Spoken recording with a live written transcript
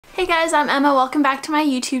Hey guys, I'm Emma. Welcome back to my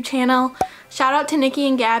YouTube channel. Shout out to Niki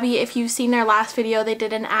and Gabi. If you've seen their last video, they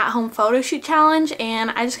did an at-home photo shoot challenge,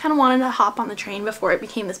 and I just kind of wanted to hop on the train before it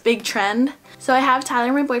became this big trend. So I have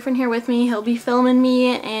Tyler, my boyfriend, here with me. He'll be filming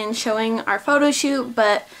me and showing our photo shoot,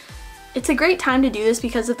 but it's a great time to do this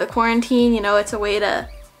because of the quarantine. You know, it's a way to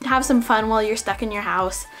have some fun while you're stuck in your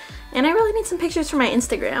house. And I really need some pictures for my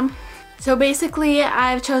Instagram. So basically,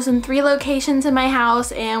 I've chosen 3 locations in my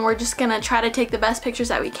house, and we're just gonna try to take the best pictures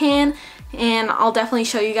that we can, and I'll definitely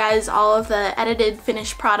show you guys all of the edited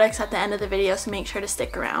finished products at the end of the video, so make sure to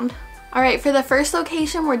stick around. Alright, for the first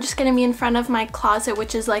location, we're just gonna be in front of my closet,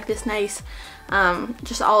 which is like this nice,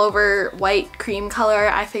 just all over white cream color.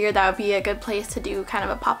 I figured that would be a good place to do kind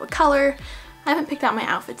of a pop of color. I haven't picked out my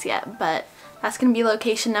outfits yet, but that's gonna be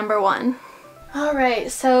location number 1.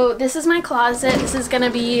 Alright, so this is my closet. This is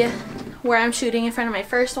gonna be where I'm shooting in front of my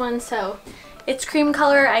first one, so it's cream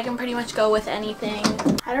color. I can pretty much go with anything.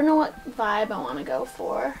 I don't know what vibe I want to go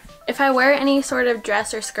for. If I wear any sort of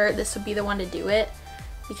dress or skirt, this would be the one to do it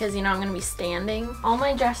because, you know, I'm going to be standing. All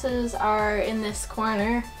my dresses are in this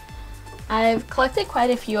corner. I've collected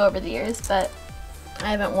quite a few over the years, but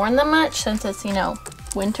I haven't worn them much since it's, you know,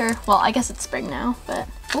 winter. Well, I guess it's spring now, but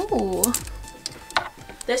ooh.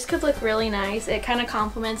 This could look really nice. It kind of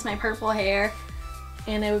complements my purple hair,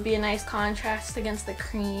 and it would be a nice contrast against the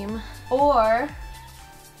cream. Or,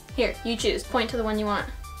 here, you choose. Point to the one you want.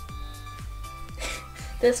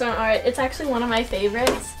 This one, alright, it's actually one of my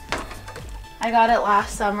favorites. I got it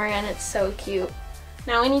last summer and it's so cute.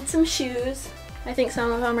 Now we need some shoes. I think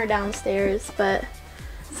some of them are downstairs, but...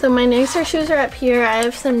 So my nicer shoes are up here. I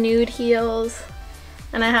have some nude heels,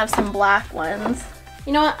 and I have some black ones.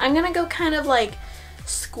 You know what, I'm gonna go kind of like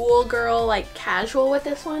schoolgirl, like casual with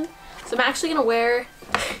this one. So I'm actually gonna wear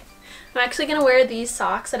these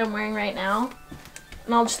socks that I'm wearing right now,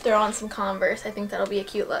 and I'll just throw on some Converse. I think that'll be a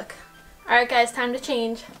cute look. Alright guys, time to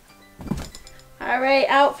change. Alright,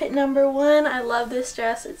 outfit number 1. I love this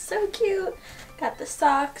dress. It's so cute. Got the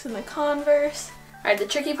socks and the Converse. Alright, the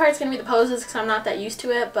tricky part's gonna be the poses because I'm not that used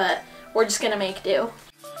to it, but we're just gonna make do.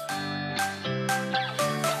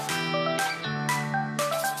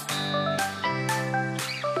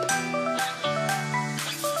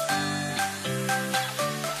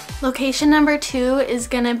 Location number 2 is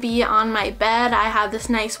gonna be on my bed. I have this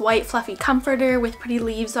nice white fluffy comforter with pretty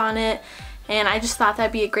leaves on it, and I just thought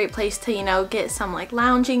that'd be a great place to, you know, get some like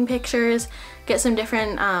lounging pictures, get some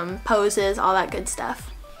different poses, all that good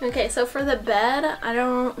stuff. Okay, so for the bed, I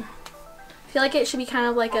feel like it should be kind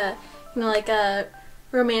of like a, you know, like a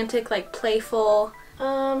romantic, like playful,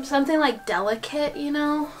 something like delicate, you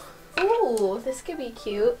know. Ooh, this could be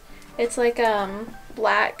cute. It's like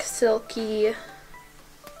black silky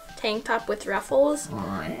tank top with ruffles,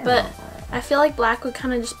 but I feel like black would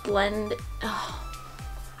kind of just blend. Oh,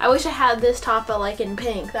 I wish I had this top but like in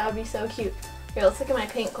pink. That would be so cute. Here, let's look at my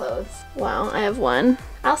pink clothes. Wow, I have one.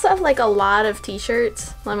 I also have like a lot of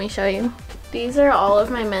t-shirts. Let me show you. These are all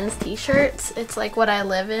of my men's t-shirts. It's like what I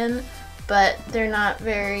live in, but they're not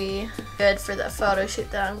very good for the photo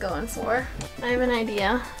shoot that I'm going for. I have an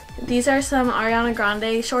idea. These are some Ariana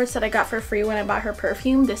Grande shorts that I got for free when I bought her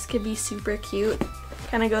perfume. This could be super cute.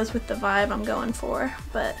 Kind of goes with the vibe I'm going for,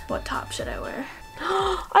 but what top should I wear?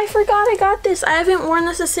 I forgot I got this. I haven't worn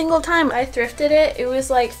this a single time. I thrifted it. It was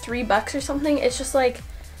like $3 or something. It's just like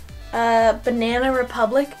a Banana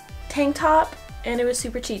Republic tank top, and it was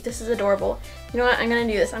super cheap. This is adorable. You know what? I'm gonna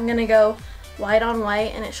do this. I'm gonna go white on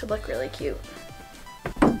white, and it should look really cute.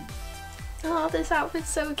 Oh, this outfit's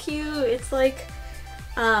so cute. It's like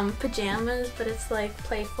pajamas, but it's like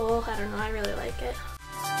playful. I don't know. I really like it.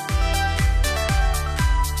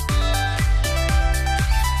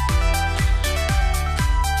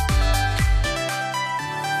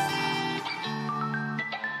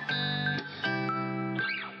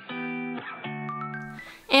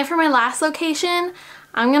 And for my last location,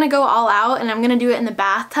 I'm gonna go all out, and I'm gonna do it in the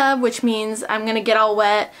bathtub, which means I'm gonna get all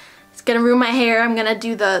wet. It's gonna ruin my hair. I'm gonna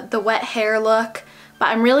do the wet hair look. But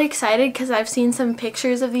I'm really excited because I've seen some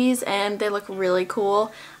pictures of these and they look really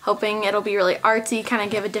cool. Hoping it'll be really artsy, kind of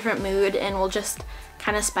give a different mood, and we'll just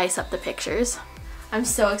kind of spice up the pictures. I'm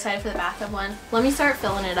so excited for the bathtub one. Let me start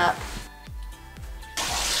filling it up.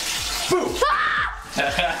 Boom!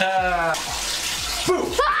 Ah!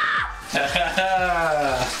 Boom! Stop!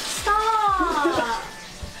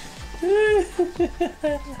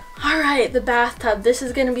 Alright, the bathtub. This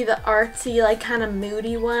is gonna be the artsy, like kind of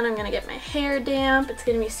moody one. I'm gonna get my hair damp. It's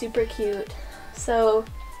gonna be super cute. So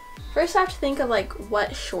first I have to think of like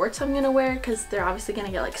what shorts I'm gonna wear because they're obviously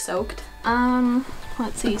gonna get like soaked.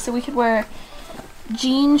 Let's see. So we could wear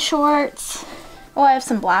jean shorts. Oh, I have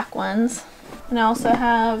some black ones. And I also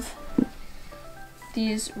have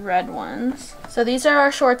these red ones. So these are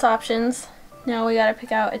our shorts options. Now we gotta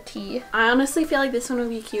pick out a tee. I honestly feel like this one would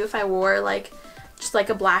be cute if I wore like just like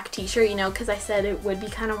a black t-shirt, you know, because I said it would be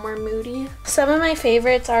kind of more moody. Some of my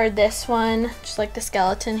favorites are this one, just like the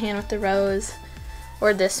skeleton hand with the rose,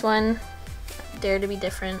 or this one, Dare to Be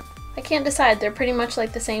Different. I can't decide, they're pretty much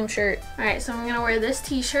like the same shirt. Alright, so I'm gonna wear this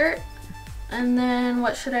t-shirt, and then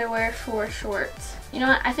what should I wear for shorts? You know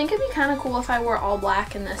what, I think it'd be kind of cool if I wore all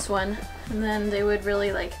black in this one, and then they would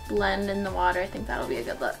really like blend in the water. I think that'll be a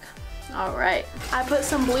good look. Alright, I put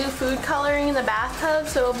some blue food coloring in the bathtub,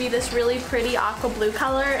 so it'll be this really pretty aqua blue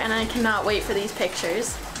color, and I cannot wait for these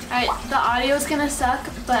pictures. Alright, the audio is gonna suck,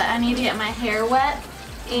 but I need to get my hair wet,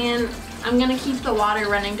 and I'm gonna keep the water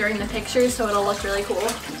running during the pictures so it'll look really cool.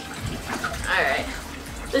 Alright,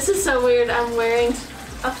 this is so weird. I'm wearing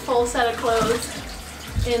a full set of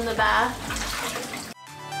clothes in the bath.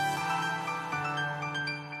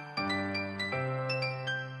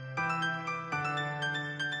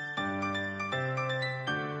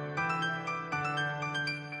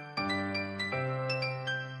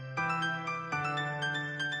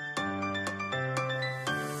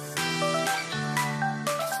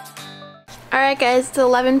 Alright guys, it's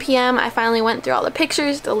 11 p.m. I finally went through all the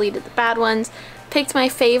pictures, deleted the bad ones, picked my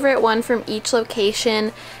favorite one from each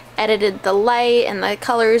location, edited the light and the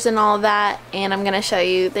colors and all that, and I'm gonna show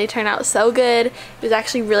you. They turned out so good. It was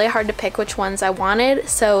actually really hard to pick which ones I wanted,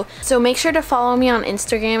 so make sure to follow me on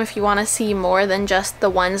Instagram if you want to see more than just the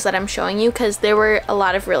ones that I'm showing you, because there were a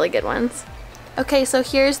lot of really good ones. Okay, so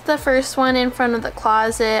here's the first one in front of the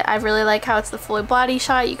closet. I really like how it's the full body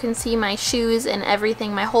shot. You can see my shoes and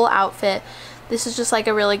everything, my whole outfit. This is just like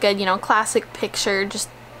a really good, you know, classic picture, just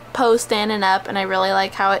posed standing up, and I really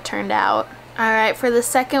like how it turned out. Alright, for the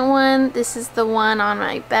second one, this is the one on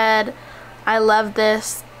my bed. I love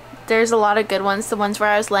this. There's a lot of good ones. The ones where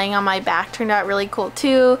I was laying on my back turned out really cool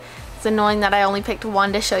too. It's annoying that I only picked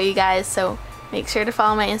one to show you guys, so make sure to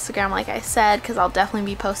follow my Instagram like I said, because I'll definitely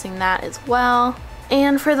be posting that as well.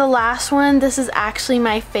 And for the last one, this is actually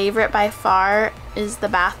my favorite by far, is the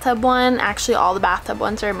bathtub one. Actually, all the bathtub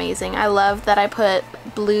ones are amazing. I love that I put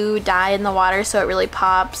blue dye in the water so it really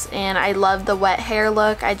pops, and I love the wet hair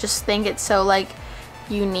look. I just think it's so like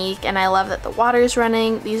unique, and I love that the water's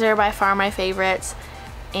running. These are by far my favorites.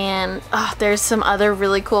 And there's some other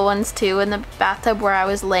really cool ones too in the bathtub where I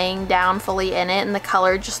was laying down fully in it, and the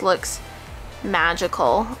color just looks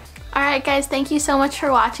magical. Alright guys, thank you so much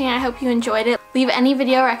for watching. I hope you enjoyed it. Leave any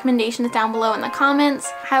video recommendations down below in the comments.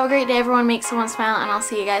 Have a great day everyone, make someone smile, and I'll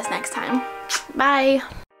see you guys next time. Bye!